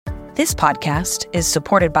This podcast is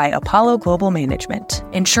supported by Apollo Global Management,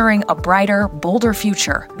 ensuring a brighter, bolder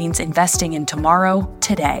future means investing in tomorrow,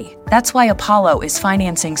 today. That's why Apollo is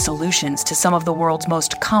financing solutions to some of the world's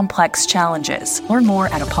most complex challenges. Learn more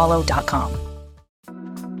at apollo.com.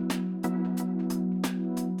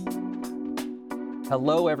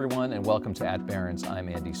 Hello, everyone, and welcome to At Barron's. I'm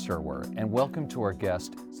Andy Serwer, and welcome to our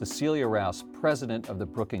guest, Cecilia Rouse, president of the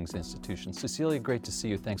Brookings Institution. Cecilia, great to see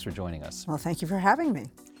you. Thanks for joining us. Well, thank you for having me.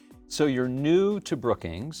 So you're new to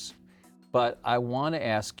Brookings, but I want to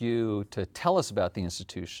ask you to tell us about the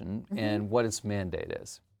institution and what its mandate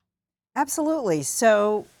is. Absolutely.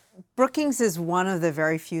 So Brookings is one of the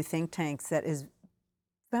very few think tanks that is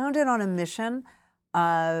founded on a mission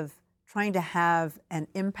of trying to have an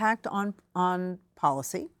impact on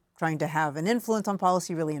policy, trying to have an influence on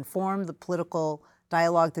policy, really inform the political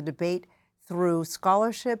dialogue, the debate through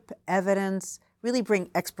scholarship, evidence, really bring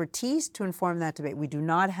expertise to inform that debate. We do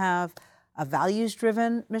not have a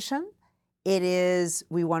values-driven mission. It is,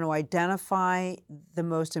 we want to identify the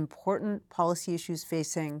most important policy issues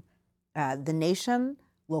facing the nation,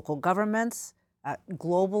 local governments,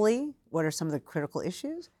 globally. What are some of the critical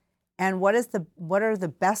issues? And what are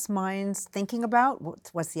the best minds thinking about?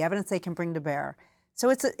 What's the evidence they can bring to bear? So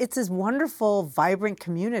it's this wonderful, vibrant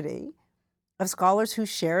community of scholars who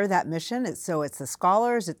share that mission. It's the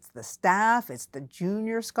scholars, it's the staff, it's the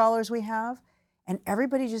junior scholars we have, and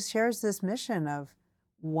everybody just shares this mission of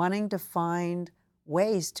wanting to find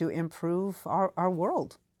ways to improve our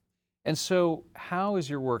world. And so how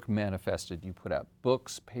is your work manifested? You put out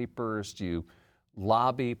books, papers, do you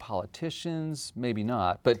lobby politicians? Maybe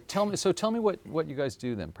not, but tell me what you guys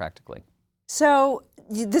do then practically. So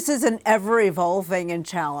this is an ever-evolving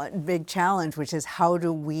and big challenge, which is how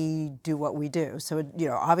do we do what we do? So,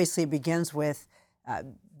 obviously it begins with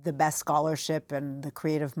the best scholarship and the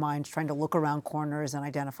creative minds trying to look around corners and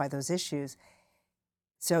identify those issues.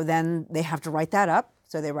 So then they have to write that up.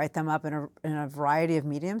 So they write them up in a variety of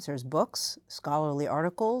mediums. There's books, scholarly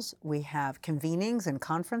articles. We have convenings and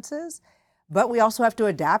conferences. But we also have to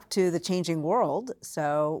adapt to the changing world.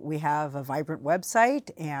 So we have a vibrant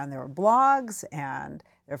website, and there are blogs, and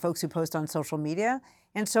there are folks who post on social media.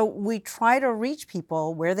 And so we try to reach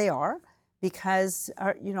people where they are because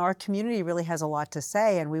our community really has a lot to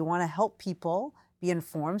say, and we want to help people be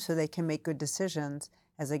informed so they can make good decisions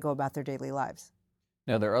as they go about their daily lives.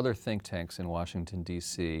 Now, there are other think tanks in Washington,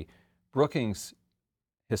 D.C. Brookings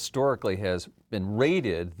historically has been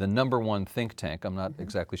rated the #1 think tank. I'm not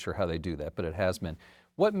exactly sure how they do that, but it has been.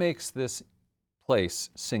 What makes this place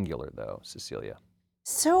singular, though, Cecilia?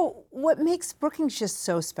 So what makes Brookings just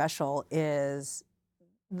so special is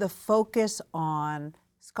the focus on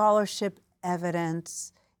scholarship,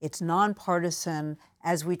 evidence. It's nonpartisan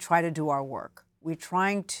as we try to do our work. We're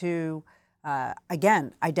trying to,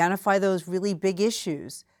 again, identify those really big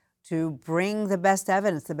issues, to bring the best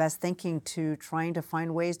evidence, the best thinking, to trying to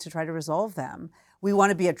find ways to try to resolve them. We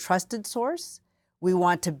want to be a trusted source. We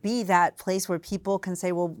want to be that place where people can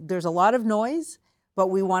say, well, there's a lot of noise,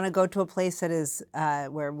 but we want to go to a place that is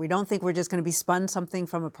where we don't think we're just going to be spun something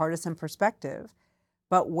from a partisan perspective,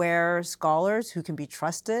 but where scholars who can be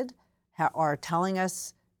trusted are telling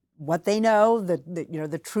us what they know,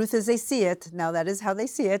 the truth as they see it. Now, that is how they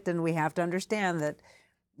see it, and we have to understand that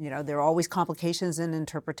there are always complications in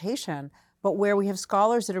interpretation, but where we have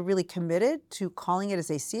scholars that are really committed to calling it as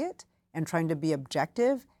they see it and trying to be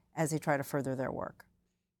objective as they try to further their work.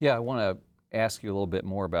 Yeah, I want to ask you a little bit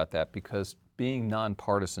more about that because being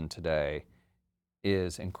nonpartisan today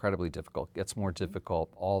is incredibly difficult, gets more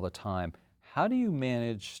difficult all the time. How do you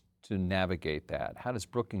manage to navigate that? How does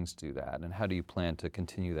Brookings do that? And how do you plan to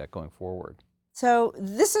continue that going forward? So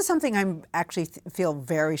this is something I actually feel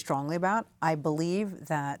very strongly about. I believe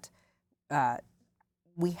that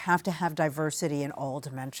we have to have diversity in all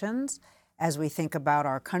dimensions as we think about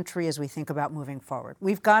our country, as we think about moving forward.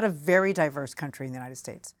 We've got a very diverse country in the United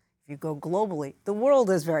States. If you go globally, the world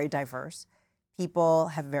is very diverse. People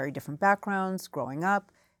have very different backgrounds growing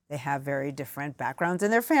up. They have very different backgrounds in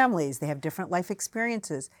their families. They have different life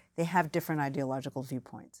experiences. They have different ideological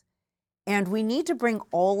viewpoints. And we need to bring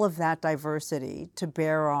all of that diversity to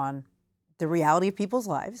bear on the reality of people's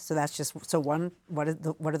lives. So that's just, one, what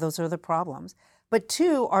are those other problems? But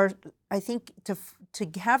two, I think to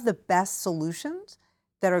have the best solutions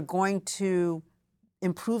that are going to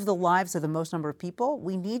improve the lives of the most number of people,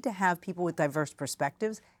 we need to have people with diverse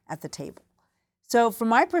perspectives at the table. So from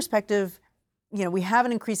my perspective, we have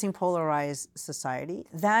an increasing polarized society.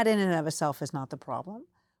 That in and of itself is not the problem.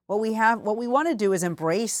 What we want to do is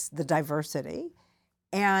embrace the diversity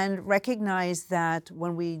and recognize that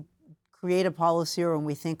when we create a policy or when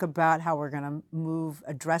we think about how we're going to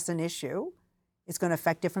address an issue, it's going to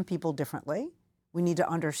affect different people differently. We need to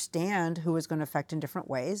understand who it's going to affect in different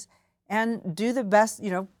ways and do the best,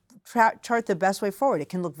 chart the best way forward. It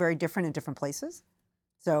can look very different in different places.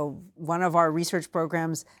 So one of our research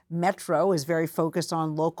programs, Metro, is very focused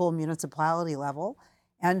on local municipality level.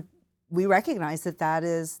 And we recognize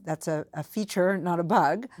that's a feature, not a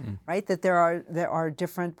bug, right? That there are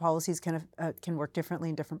different policies can work differently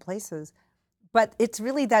in different places. But it's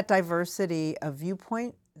really that diversity of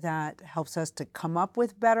viewpoint that helps us to come up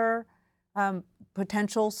with better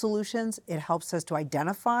potential solutions. It helps us to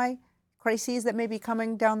identify crises that may be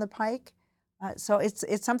coming down the pike. So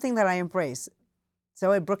it's something that I embrace.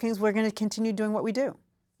 So at Brookings, we're going to continue doing what we do,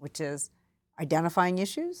 which is identifying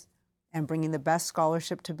issues and bringing the best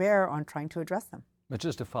scholarship to bear on trying to address them. But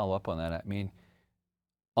just to follow up on that, I mean,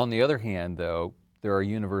 on the other hand, though, there are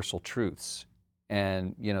universal truths.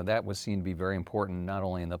 And, that was seen to be very important, not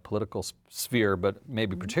only in the political sphere, but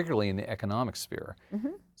maybe particularly in the economic sphere.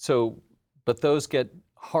 So, but those get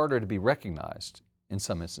harder to be recognized in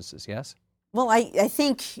some instances, yes? Well, I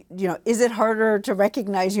think, is it harder to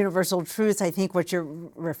recognize universal truths? I think what you're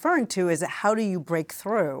referring to is how do you break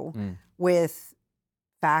through with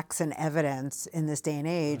facts and evidence in this day and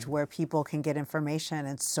age where people can get information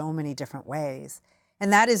in so many different ways.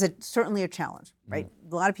 And that is certainly a challenge, right?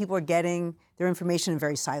 A lot of people are getting their information in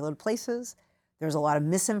very siloed places. There's a lot of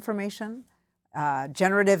misinformation.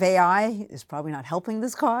 Generative AI is probably not helping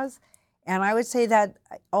this cause. And I would say that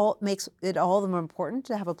makes it all the more important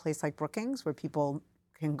to have a place like Brookings where people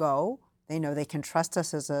can go. They know they can trust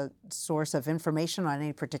us as a source of information on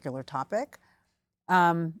any particular topic.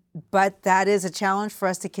 But that is a challenge for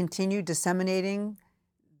us to continue disseminating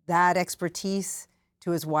that expertise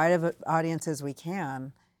to as wide of an audience as we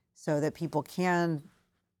can so that people can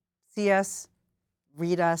see us,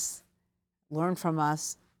 read us, learn from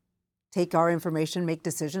us, take our information, make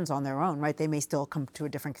decisions on their own, right? They may still come to a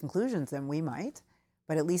different conclusions than we might,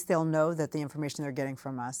 but at least they'll know that the information they're getting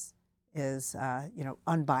from us is,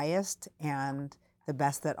 unbiased and the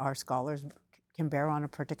best that our scholars can bear on a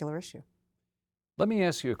particular issue. Let me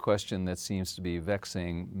ask you a question that seems to be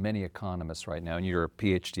vexing many economists right now, and you're a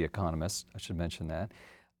PhD economist, I should mention that.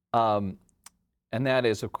 And that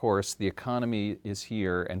is, of course, the economy is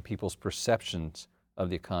here and people's perceptions of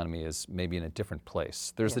the economy is maybe in a different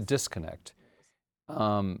place. There's a disconnect.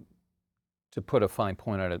 To put a fine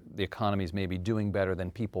point on it, the economy is maybe doing better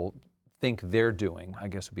than people think they're doing, I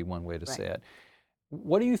guess would be one way to say it.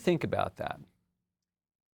 What do you think about that?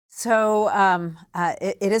 So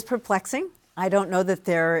it is perplexing. I don't know that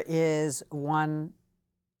there is one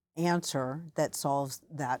answer that solves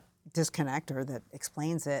that disconnect or that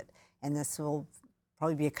explains it. And this will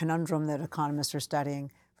probably be a conundrum that economists are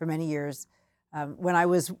studying for many years. When I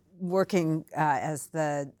was working as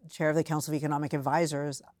the chair of the Council of Economic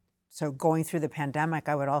Advisors, so going through the pandemic,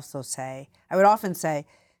 I would often say,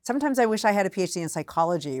 sometimes I wish I had a PhD in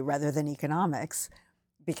psychology rather than economics,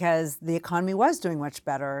 because the economy was doing much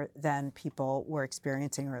better than people were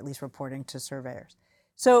experiencing, or at least reporting to surveyors.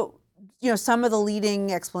 So, some of the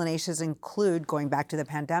leading explanations include, going back to the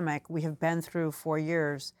pandemic, we have been through 4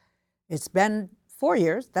 years. It's been 4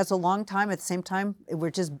 years. That's a long time. At the same time,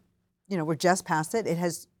 we're just past it.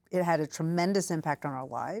 It had a tremendous impact on our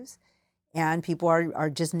lives, and people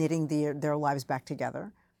are just knitting their lives back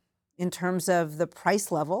together. In terms of the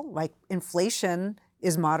price level, like inflation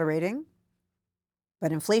is moderating,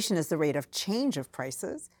 but inflation is the rate of change of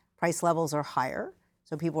prices. Price levels are higher,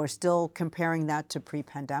 so people are still comparing that to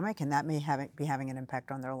pre-pandemic, and that may be having an impact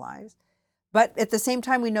on their lives. But at the same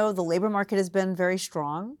time, we know the labor market has been very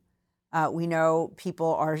strong. We know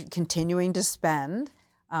people are continuing to spend,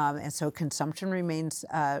 and so consumption remains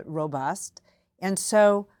robust. And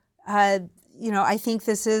so, I think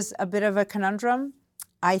this is a bit of a conundrum.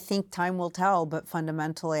 I think time will tell, but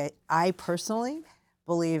fundamentally, I personally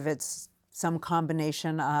believe it's some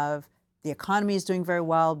combination of the economy is doing very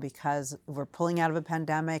well because we're pulling out of a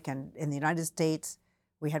pandemic, and in the United States,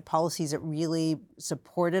 we had policies that really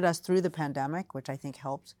supported us through the pandemic, which I think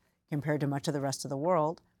helped compared to much of the rest of the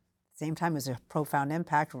world. At the same time, it was a profound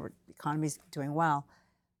impact where the economy's doing well,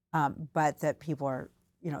 but that people are,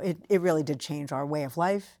 it really did change our way of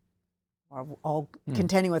life. Or all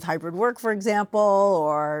contending with hybrid work, for example,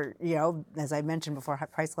 or, as I mentioned before,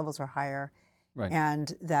 price levels are higher. Right.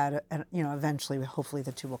 And that, eventually, hopefully,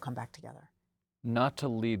 the two will come back together. Not to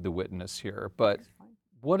lead the witness here, but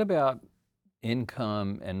what about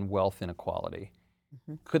income and wealth inequality?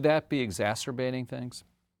 Could that be exacerbating things?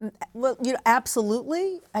 Well,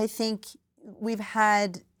 absolutely. I think we've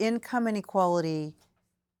had income inequality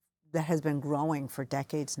that has been growing for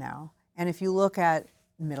decades now. And if you look at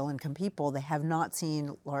middle income people, they have not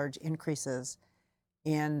seen large increases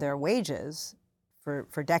in their wages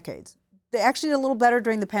for decades. They actually did a little better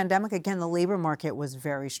during the pandemic. Again, the labor market was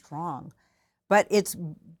very strong. But it's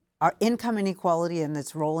our income inequality and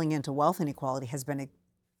it's rolling into wealth inequality has been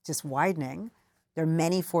just widening. There are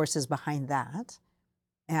many forces behind that.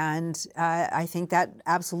 And I think that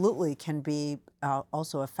absolutely can be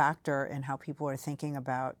also a factor in how people are thinking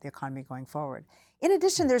about the economy going forward. In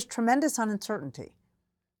addition, there's tremendous uncertainty,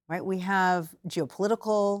 right? We have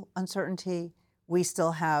geopolitical uncertainty. We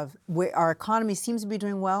still have, our economy seems to be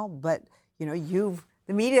doing well, but the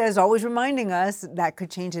media is always reminding us that could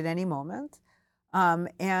change at any moment.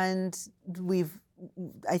 And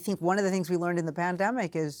I think one of the things we learned in the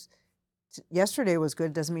pandemic is yesterday was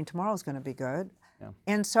good, doesn't mean tomorrow is going to be good. Yeah.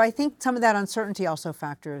 And so I think some of that uncertainty also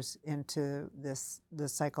factors into the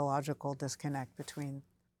psychological disconnect between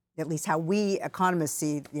at least how we economists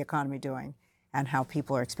see the economy doing and how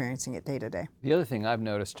people are experiencing it day to day. The other thing I've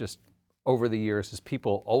noticed just over the years is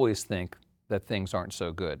people always think that things aren't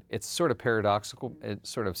so good. It's sort of paradoxical. It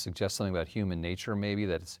sort of suggests something about human nature, maybe,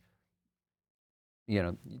 that it's,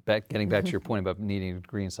 getting back to your point about needing a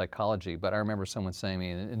degree in psychology. But I remember someone saying to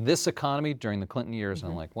me, in this economy during the Clinton years,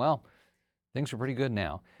 and I'm like, well, things are pretty good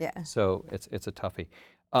now. Yeah. So it's a toughie.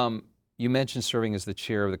 You mentioned serving as the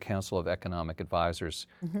chair of the Council of Economic Advisors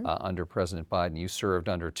under President Biden. You served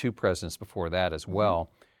under 2 presidents before that as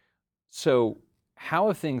well. So how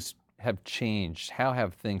have things changed? How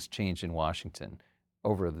have things changed in Washington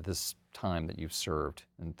over this time that you've served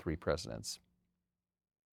in 3 presidents?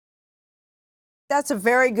 That's a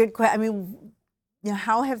very good question. I mean,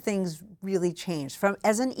 how have things really changed?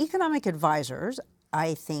 As an economic advisor,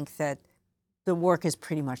 I think that the work is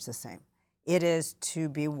pretty much the same. It is to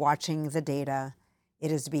be watching the data.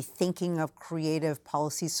 It is to be thinking of creative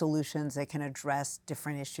policy solutions that can address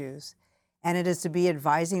different issues. And it is to be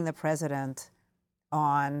advising the president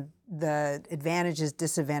on the advantages,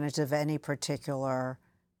 disadvantages of any particular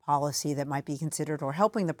policy that might be considered, or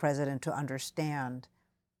helping the president to understand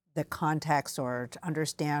the context or to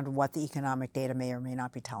understand what the economic data may or may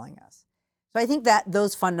not be telling us. So I think that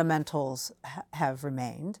those fundamentals have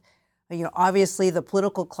remained. Obviously the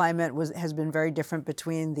political climate has been very different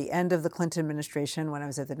between the end of the Clinton administration, when I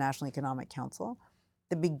was at the National Economic Council,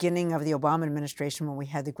 the beginning of the Obama administration when we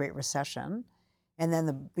had the Great Recession, and then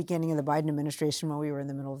the beginning of the Biden administration when we were in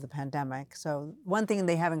the middle of the pandemic. So one thing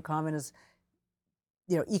they have in common is,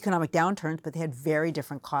 economic downturns, but they had very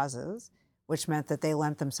different causes, which meant that they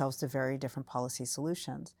lent themselves to very different policy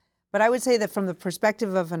solutions. But I would say that from the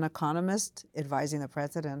perspective of an economist advising the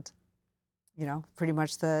president, pretty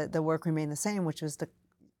much the work remained the same, which was to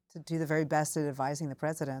do the very best at advising the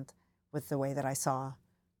president with the way that I saw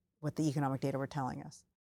what the economic data were telling us.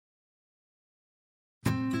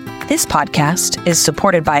 This podcast is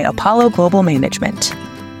supported by Apollo Global Management.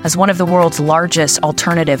 As one of the world's largest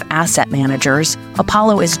alternative asset managers,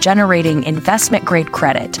 Apollo is generating investment-grade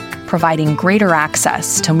credit, providing greater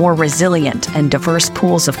access to more resilient and diverse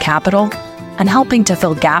pools of capital, and helping to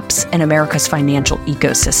fill gaps in America's financial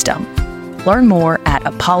ecosystem. Learn more at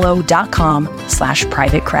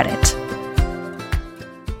apollo.com/private credit.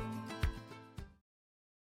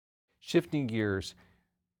 Shifting gears,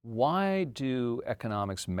 why do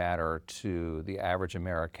economics matter to the average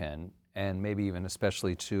American, and maybe even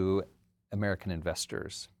especially to American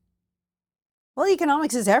investors? Well,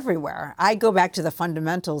 economics is everywhere. I go back to the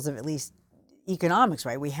fundamentals of at least economics,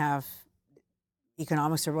 right? We have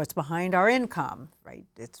economics are what's behind our income, right?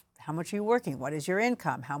 It's how much are you working? What is your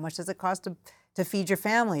income? How much does it cost to feed your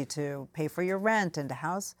family, to pay for your rent, and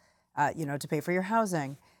to pay for your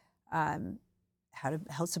housing? How to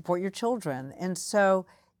help support your children. And so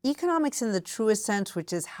economics in the truest sense,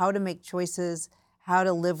 which is how to make choices, how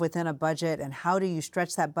to live within a budget, and how do you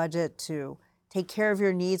stretch that budget to take care of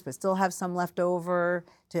your needs but still have some left over,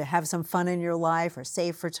 to have some fun in your life or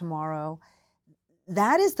save for tomorrow.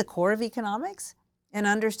 That is the core of economics, and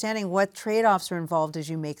understanding what trade-offs are involved as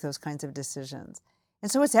you make those kinds of decisions. And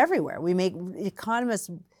so it's everywhere. Economists,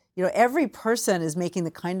 every person is making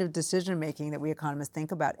the kind of decision-making that we economists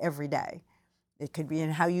think about every day. It could be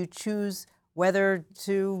in how you choose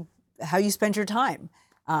how you spend your time,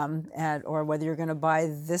 or whether you're going to buy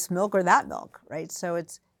this milk or that milk, right? So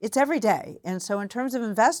it's every day. And so in terms of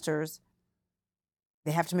investors,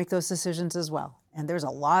 they have to make those decisions as well. And there's a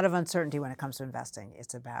lot of uncertainty when it comes to investing.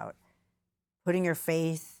 It's about putting your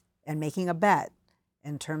faith and making a bet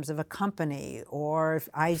in terms of a company, or if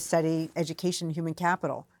I study education and human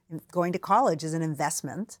capital, going to college is an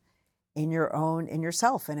investment in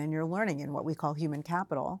yourself and in your learning, in what we call human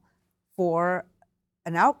capital, for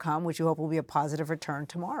an outcome which you hope will be a positive return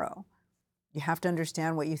tomorrow. You have to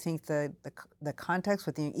understand what you think the context,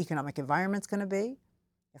 what the economic environment's going to be.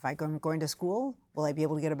 If I'm going to school, will I be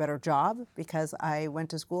able to get a better job because I went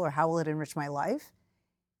to school, or how will it enrich my life?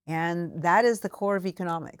 And that is the core of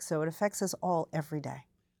economics. So it affects us all every day.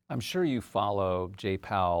 I'm sure you follow Jay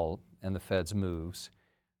Powell and the Fed's moves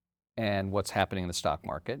and what's happening in the stock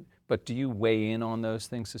market, but do you weigh in on those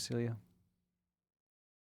things, Cecilia?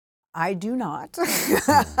 I do not.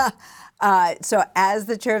 So as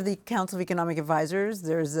the chair of the Council of Economic Advisors,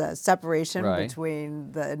 there's a separation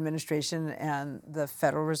between the administration and the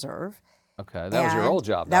Federal Reserve. Okay, that was your old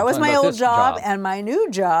job. That was my old job, and my new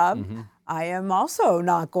job, I am also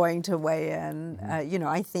not going to weigh in.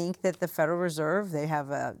 I think that the Federal Reserve, they have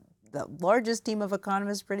the largest team of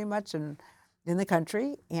economists pretty much in the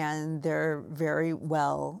country, and they're very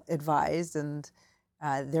well advised, and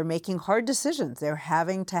they're making hard decisions. They're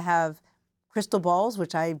having to have crystal balls,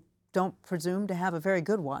 which I don't presume to have a very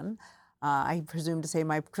good one. I presume to say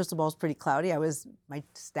my crystal ball is pretty cloudy. My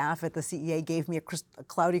staff at the CEA gave me a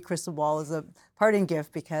cloudy crystal ball as a parting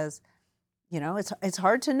gift because, it's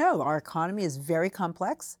hard to know. Our economy is very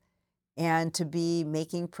complex, and to be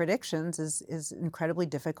making predictions is incredibly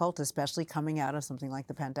difficult, especially coming out of something like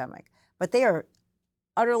the pandemic. But they are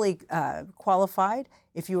utterly qualified.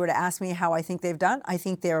 If you were to ask me how I think they've done, I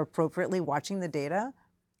think they're appropriately watching the data,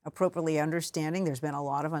 appropriately understanding there's been a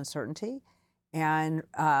lot of uncertainty, and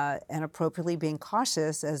appropriately being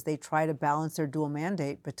cautious as they try to balance their dual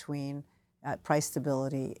mandate between price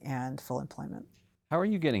stability and full employment. How are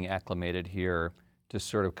you getting acclimated here to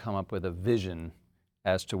sort of come up with a vision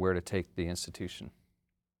as to where to take the institution?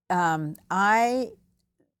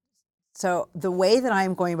 So the way that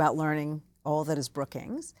I'm going about learning all that is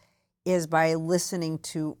Brookings is by listening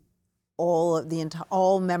to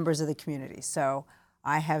all members of the community. So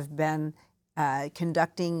I have been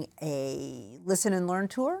conducting a listen and learn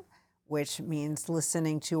tour, which means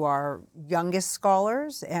listening to our youngest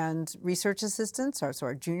scholars and research assistants, so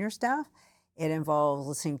our junior staff. It involves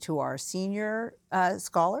listening to our senior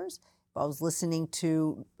scholars. It involves listening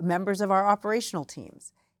to members of our operational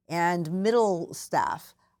teams and middle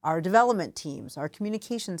staff, our development teams, our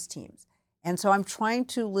communications teams. And so I'm trying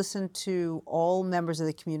to listen to all members of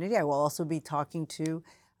the community. I will also be talking to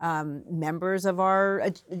members of our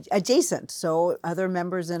adjacent, so other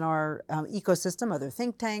members in our ecosystem, other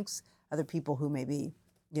think tanks, other people who may be,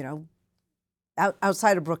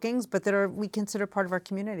 outside of Brookings, but that we consider part of our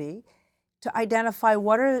community, to identify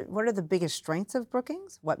what are the biggest strengths of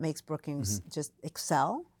Brookings, what makes Brookings just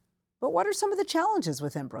excel, but what are some of the challenges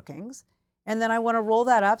within Brookings. And then I want to roll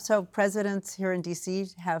that up. So presidents here in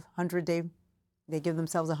DC have 100-day, they give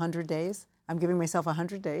themselves 100 days. I'm giving myself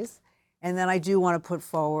 100 days. And then I do want to put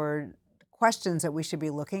forward questions that we should be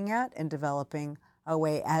looking at and developing a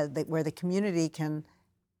way where the community can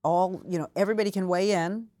everybody can weigh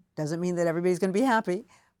in. Doesn't mean that everybody's going to be happy,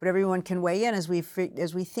 but everyone can weigh in as we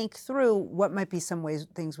think through what might be some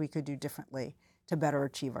things we could do differently to better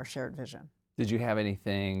achieve our shared vision. Did you have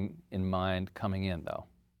anything in mind coming in, though?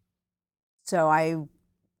 So I'm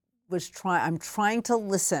trying to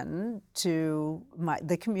listen to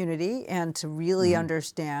the community and to really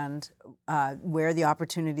understand where the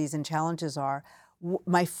opportunities and challenges are.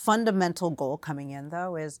 My fundamental goal coming in,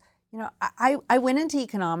 though, is, I went into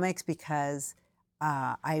economics because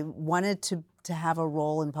I wanted to have a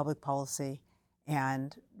role in public policy,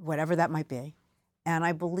 and whatever that might be. And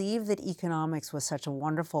I believe that economics was such a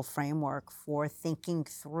wonderful framework for thinking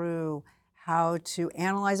through how to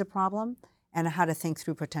analyze a problem and how to think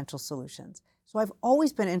through potential solutions. So I've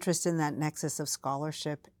always been interested in that nexus of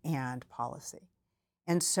scholarship and policy.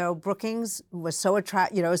 And so Brookings was so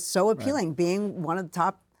appealing, being one of the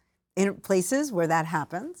top places where that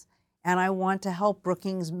happens. And I want to help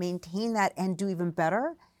Brookings maintain that and do even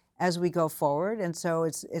better as we go forward. And so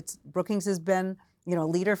Brookings has been,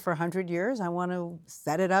 leader for 100 years. I want to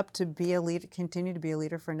set it up to be a leader, continue to be a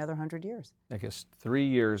leader for another 100 years. I guess 3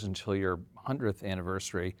 years until your 100th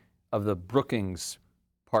anniversary of the Brookings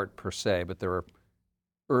part per se, but there were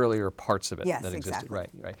earlier parts of it that existed.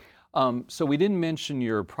 Exactly. Right. So we didn't mention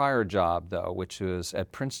your prior job, though, which was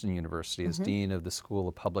at Princeton University as Dean of the School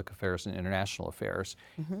of Public Affairs and International Affairs.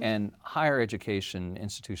 And higher education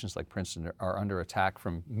institutions like Princeton are under attack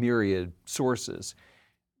from myriad sources.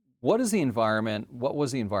 What was the environment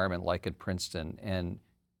like at Princeton? And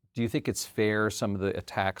do you think it's fair, some of the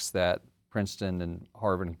attacks that Princeton and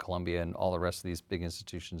Harvard and Columbia and all the rest of these big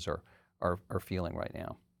institutions are feeling right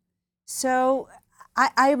now? So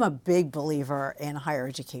I am a big believer in higher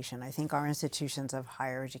education. I think our institutions of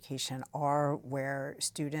higher education are where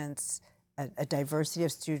students, a diversity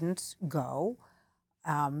of students go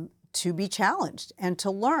to be challenged and to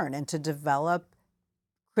learn and to develop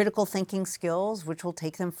critical thinking skills, which will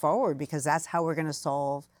take them forward, because that's how we're going to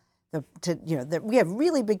solve we have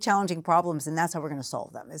really big challenging problems, and that's how we're going to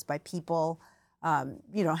solve them, is by people.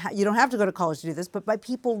 You don't have to go to college to do this, but by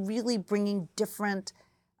people really bringing different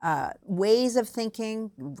ways of thinking,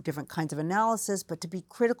 different kinds of analysis, but to be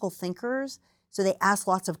critical thinkers. So they ask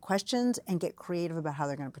lots of questions and get creative about how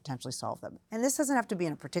they're going to potentially solve them. And this doesn't have to be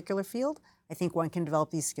in a particular field. I think one can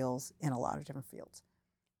develop these skills in a lot of different fields.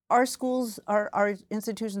 Our schools, our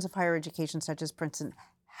institutions of higher education, such as Princeton,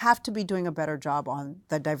 have to be doing a better job on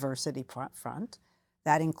the diversity front.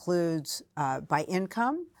 That includes by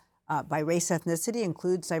income, by race, ethnicity,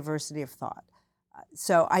 includes diversity of thought.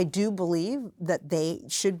 So I do believe that they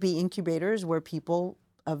should be incubators where people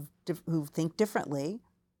who think differently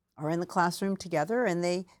are in the classroom together, and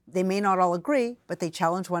they may not all agree, but they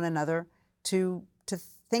challenge one another to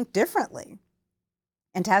think differently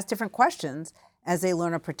and to ask different questions as they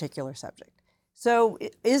learn a particular subject. So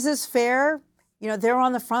is this fair? They're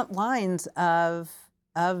on the front lines of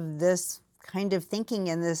this kind of thinking,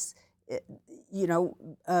 and this,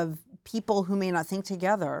 of people who may not think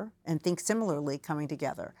together and think similarly coming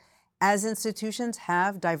together. As institutions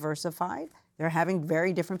have diversified, they're having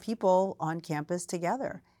very different people on campus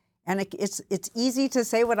together. And it's easy to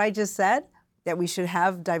say what I just said, that we should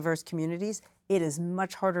have diverse communities. It is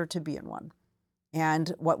much harder to be in one.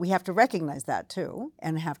 And what we have to recognize that too,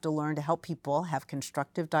 and have to learn to help people have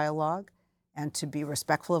constructive dialogue and to be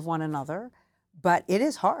respectful of one another. But it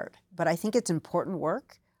is hard, but I think it's important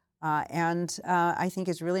work. And I think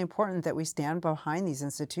it's really important that we stand behind these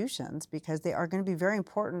institutions, because they are going to be very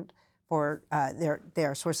important for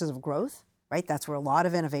their sources of growth, right? That's where a lot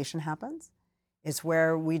of innovation happens. It's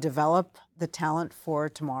where we develop the talent for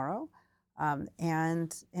tomorrow.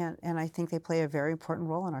 And I think they play a very important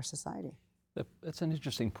role in our society. That's an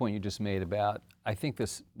interesting point you just made about, I think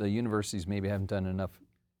the universities maybe haven't done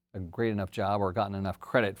a great enough job or gotten enough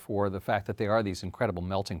credit for the fact that they are these incredible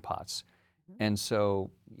melting pots. Mm-hmm. And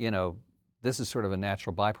so, this is sort of a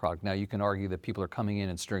natural byproduct. Now you can argue that people are coming in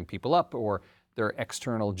and stirring people up, or there are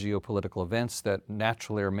external geopolitical events that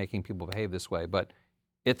naturally are making people behave this way. But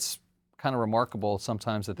it's kind of remarkable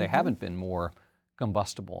sometimes that they mm-hmm. haven't been more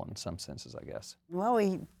combustible in some senses, I guess. Well,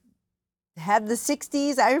 we had the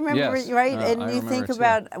 60s. I remember, yes. right? And you think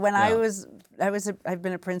about when yeah. I've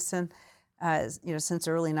been at Princeton, since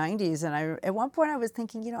the early 90s. And at one point I was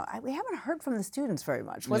thinking, we haven't heard from the students very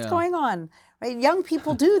much. What's going on, right? Young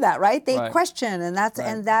people do that, right? They right. question, and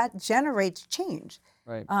that generates change.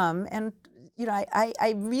 Right.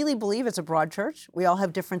 I really believe it's a broad church. We all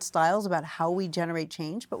have different styles about how we generate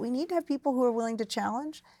change, but we need to have people who are willing to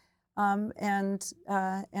challenge and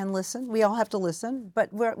listen. We all have to listen, but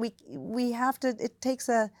we have to. It takes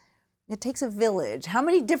a village. How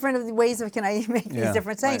many different ways can I make these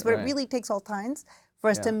different sayings? But it really takes all kinds for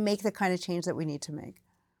us to make the kind of change that we need to make.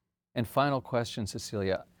 And final question,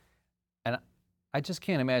 Cecilia, and I just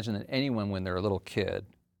can't imagine that anyone, when they're a little kid,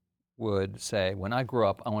 would say, when I grow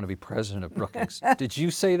up, I want to be president of Brookings. Did you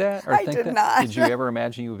say that or I think did that? not. Did you ever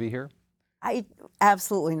imagine you would be here?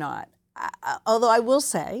 Absolutely not. Although I will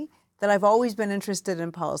say that I've always been interested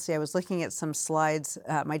in policy. I was looking at some slides.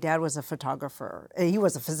 My dad was a photographer. He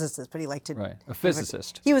was a physicist, but he liked to... Right, a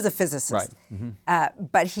physicist. He was a physicist. Right. Mm-hmm.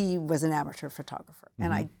 But he was an amateur photographer. Mm-hmm.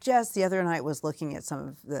 And I just the other night was looking at some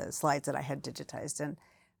of the slides that I had digitized. And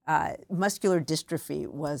muscular dystrophy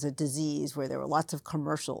was a disease where there were lots of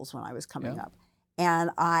commercials when I was coming up. And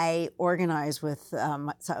I organized with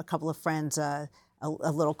a couple of friends a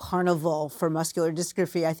little carnival for muscular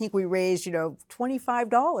dystrophy. I think we raised,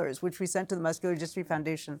 $25, which we sent to the Muscular Dystrophy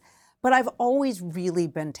Foundation. But I've always really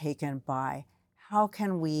been taken by how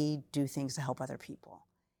can we do things to help other people?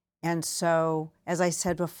 And so, as I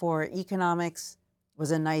said before, economics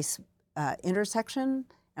was a nice intersection,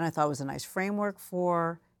 and I thought it was a nice framework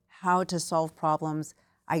for how to solve problems.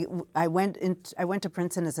 I went to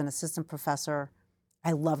Princeton as an assistant professor.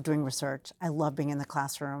 I love doing research. I love being in the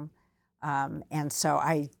classroom. And so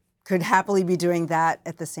I could happily be doing that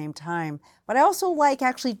at the same time. But I also like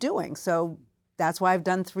actually doing. So that's why I've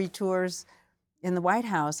done 3 tours in the White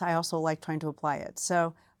House. I also like trying to apply it.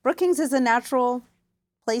 So Brookings is a natural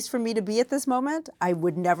place for me to be at this moment. I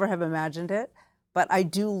would never have imagined it. But I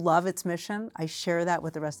do love its mission. I share that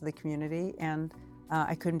with the rest of the community. And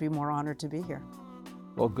I couldn't be more honored to be here.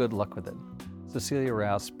 Well, good luck with it. Cecilia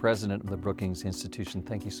Rouse, president of the Brookings Institution,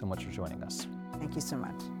 thank you so much for joining us. Thank you so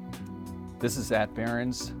much. This is At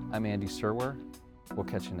Barron's. I'm Andy Serwer. We'll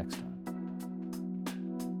catch you next time.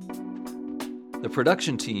 The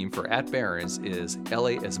production team for At Barron's is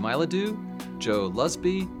Ellie Esmailadou, Joe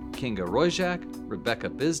Lusby, Kinga Royjak, Rebecca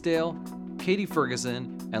Bisdale, Katie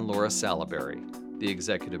Ferguson, and Laura Salaberry. The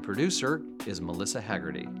executive producer is Melissa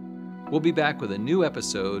Haggerty. We'll be back with a new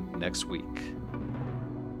episode next week.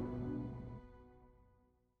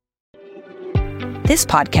 This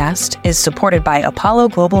podcast is supported by Apollo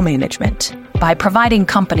Global Management. By providing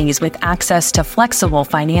companies with access to flexible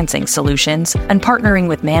financing solutions and partnering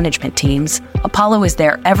with management teams, Apollo is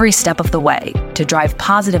there every step of the way to drive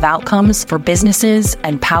positive outcomes for businesses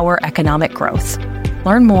and power economic growth.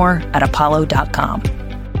 Learn more at apollo.com.